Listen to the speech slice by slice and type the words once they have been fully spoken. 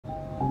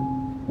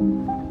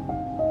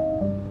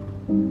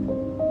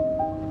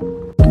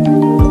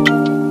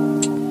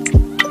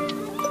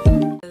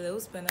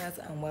listeners,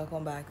 and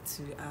welcome back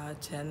to our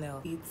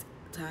channel. It's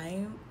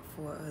time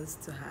for us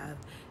to have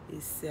a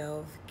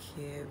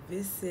self-care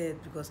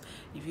visit, because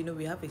if you know,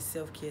 we have a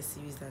self-care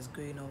series that's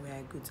going on where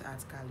I go to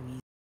art galleries.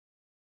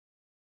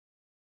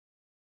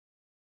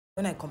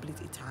 When I complete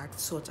a task,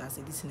 such as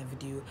editing a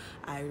video,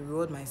 I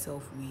reward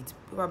myself with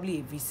probably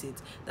a visit.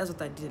 That's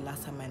what I did the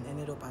last time I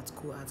ended up at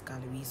Cool Art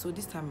Gallery. So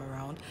this time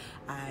around,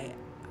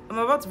 I'm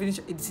about to finish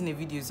editing a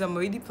video, so I'm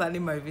already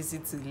planning my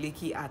visit to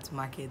Lekki Art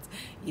Market.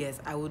 Yes,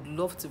 I would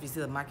love to visit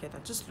the market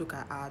and just look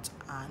at art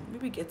and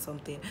maybe get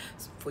something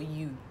for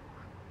you.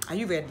 Are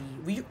you ready?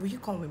 Will you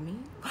come with me?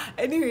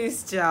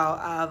 Anyways,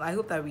 ciao. I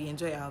hope that we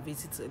enjoy our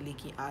visit to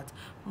Lekki Art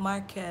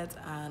Market,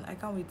 and I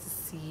can't wait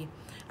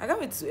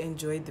to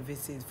enjoy the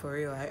visit for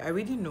real. I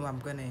already know I'm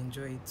gonna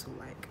enjoy it too.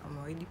 Like, I'm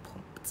already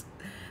pumped.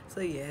 So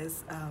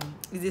yes,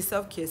 it's a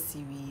self-care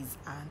series,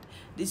 and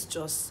this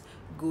just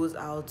goes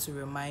out to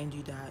remind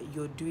you that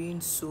you're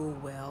doing so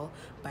well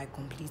by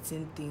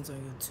completing things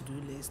on your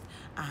to-do list,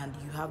 and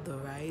you have the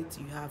right,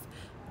 you have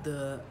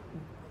the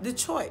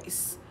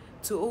choice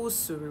to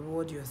also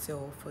reward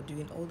yourself for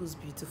doing all those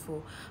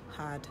beautiful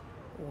hard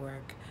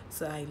work.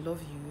 So I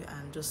love you,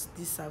 and just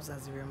this serves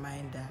as a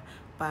reminder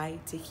by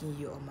taking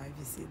you on my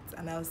visit,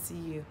 and I'll see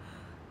you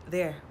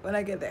there when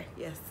I get there.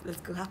 Yes,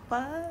 let's go have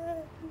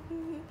fun.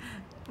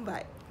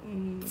 Bye.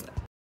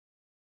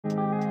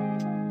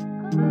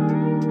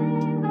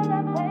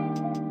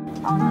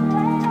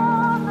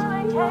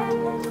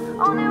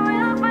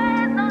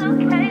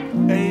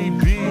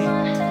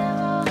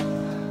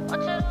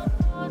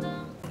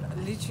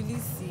 Literally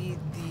see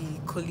the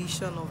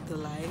collision of the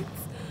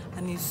lights,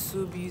 and it's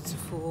so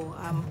beautiful.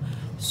 I'm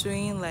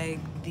showing like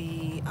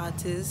the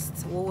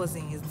artist what was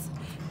in his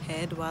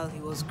head while he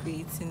was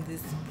creating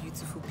these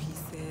beautiful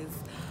pieces,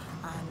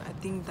 and I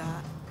think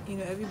that, you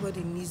know,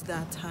 everybody needs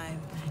that time.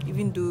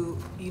 Even though,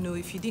 you know,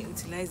 if you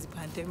didn't utilize the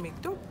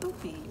pandemic,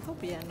 don't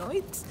be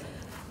annoyed,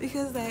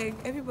 because like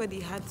everybody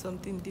had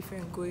something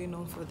different going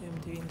on for them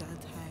during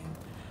that time.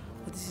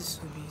 But this is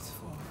so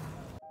beautiful.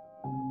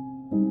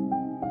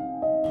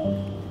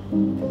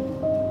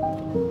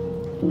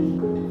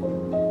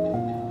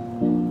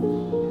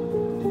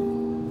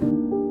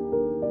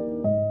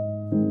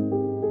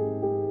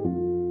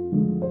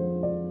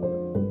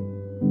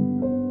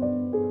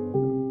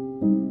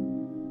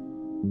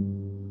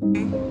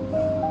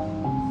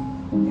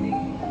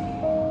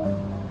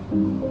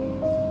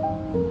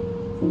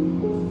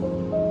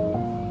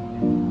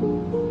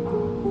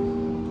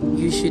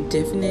 You should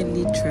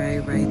definitely try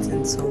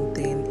writing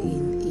something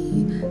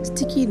in a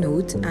sticky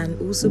note and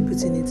also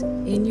putting it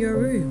in your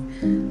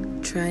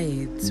room. Try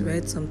it.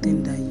 Write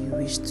something that you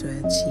wish to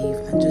achieve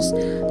and just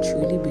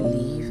truly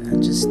believe,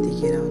 and just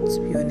stick it out. To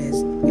be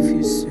honest, it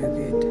feels so good.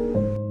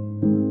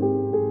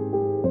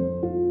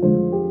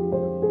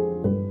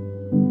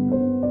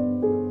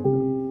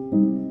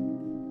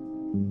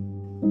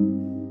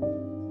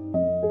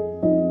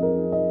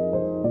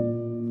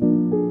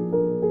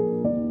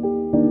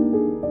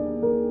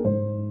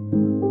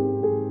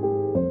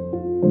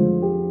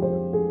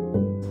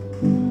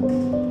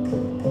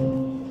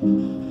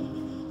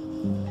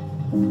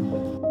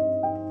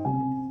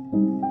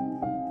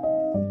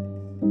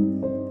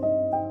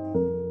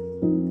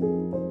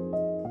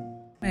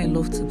 I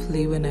love to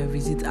play when I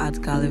visit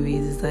art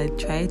galleries is I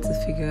try to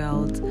figure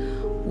out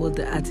what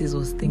the artist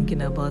was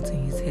thinking about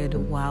in his head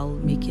while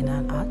making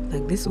an art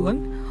like this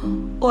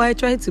one, or I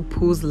try to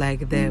pose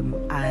like them,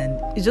 and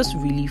it's just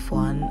really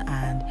fun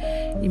and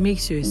it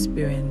makes your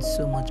experience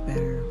so much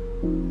better.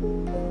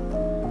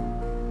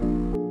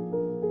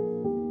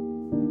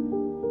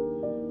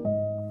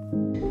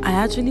 I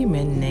actually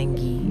met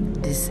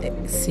Nengi this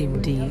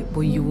same day,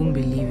 but you won't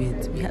believe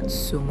it. We had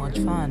so much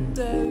fun.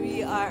 So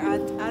we are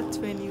at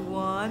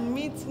 21.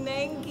 Meet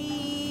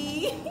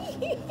Nengi.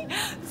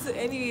 So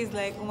anyways,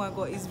 like, oh my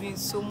god, it's been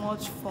so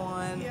much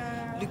fun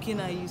looking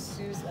at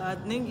Yusuf's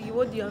art. Nengi,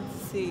 what do you have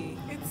to say?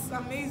 It's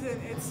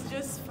amazing. It's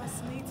just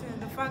fascinating,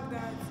 the fact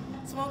that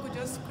someone could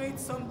just create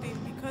something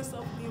because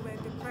of they were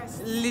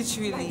depressed.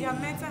 Literally. Like their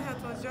mental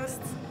health was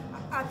just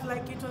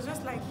it was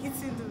just like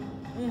hitting the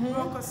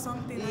rock or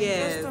something. Like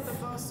Yes. you just thought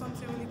about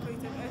something really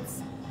creative.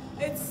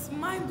 It's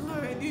mind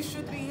blowing. You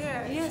should be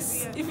here.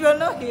 Yes. If you're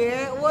not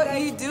here, what are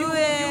you doing?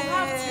 You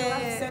have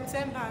to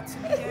September to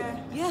be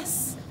here.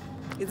 Yes.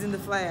 It's in the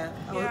flyer.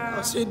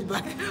 I'll show you the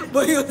back.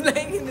 But it was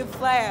like in the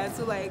flyer.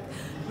 So like,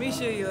 make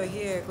sure you're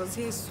here, because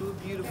here is so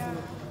beautiful.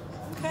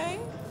 Okay?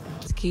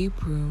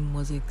 Escape room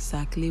was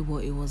exactly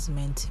what it was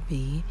meant to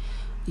be.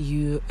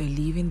 You are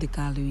leaving the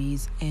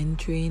galleries,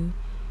 entering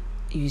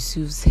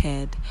Yusuf's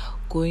head,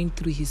 going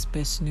through his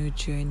personal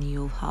journey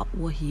of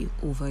what he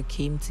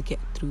overcame to get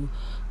through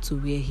to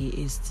where he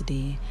is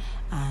today.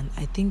 And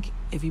I think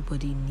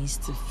everybody needs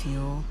to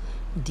feel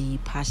the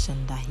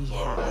passion that he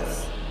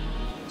has.